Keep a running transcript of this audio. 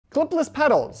Clipless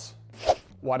pedals.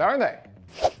 What are they?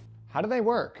 How do they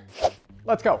work?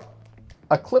 Let's go.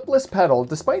 A clipless pedal,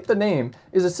 despite the name,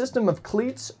 is a system of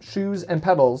cleats, shoes, and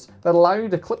pedals that allow you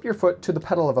to clip your foot to the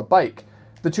pedal of a bike.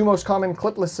 The two most common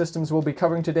clipless systems we'll be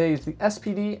covering today is the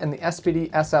SPD and the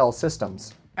SPD-SL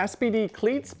systems. SPD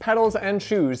cleats, pedals, and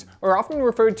shoes are often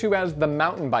referred to as the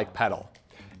mountain bike pedal.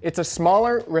 It's a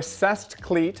smaller, recessed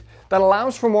cleat that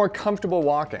allows for more comfortable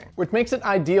walking, which makes it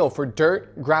ideal for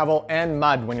dirt, gravel, and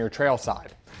mud when you're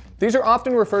trailside. These are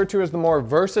often referred to as the more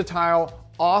versatile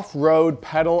off-road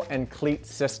pedal and cleat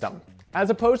system, as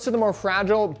opposed to the more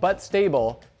fragile but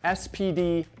stable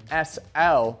SPD-SL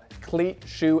cleat,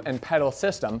 shoe, and pedal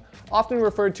system, often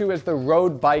referred to as the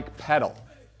road bike pedal.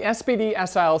 The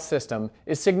SPD-SL system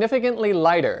is significantly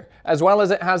lighter, as well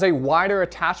as it has a wider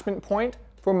attachment point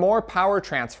for more power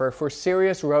transfer for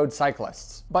serious road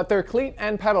cyclists. But their cleat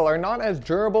and pedal are not as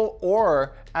durable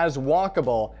or as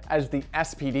walkable as the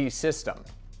SPD system.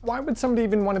 Why would somebody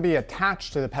even want to be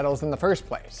attached to the pedals in the first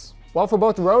place? Well, for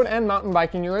both road and mountain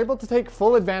biking, you're able to take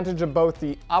full advantage of both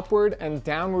the upward and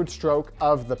downward stroke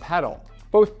of the pedal,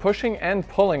 both pushing and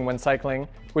pulling when cycling,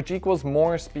 which equals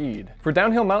more speed. For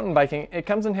downhill mountain biking, it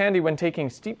comes in handy when taking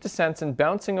steep descents and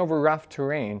bouncing over rough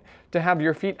terrain to have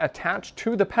your feet attached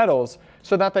to the pedals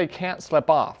so that they can't slip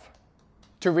off.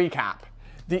 To recap,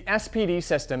 the SPD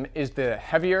system is the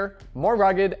heavier, more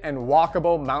rugged, and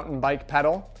walkable mountain bike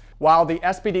pedal, while the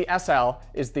SPD-SL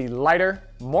is the lighter,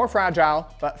 more fragile,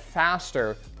 but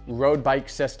faster road bike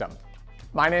system.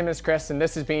 My name is Chris, and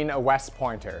this has been a West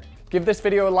Pointer. Give this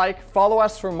video a like, follow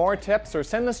us for more tips, or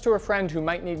send this to a friend who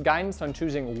might need guidance on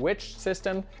choosing which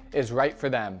system is right for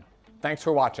them. Thanks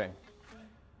for watching.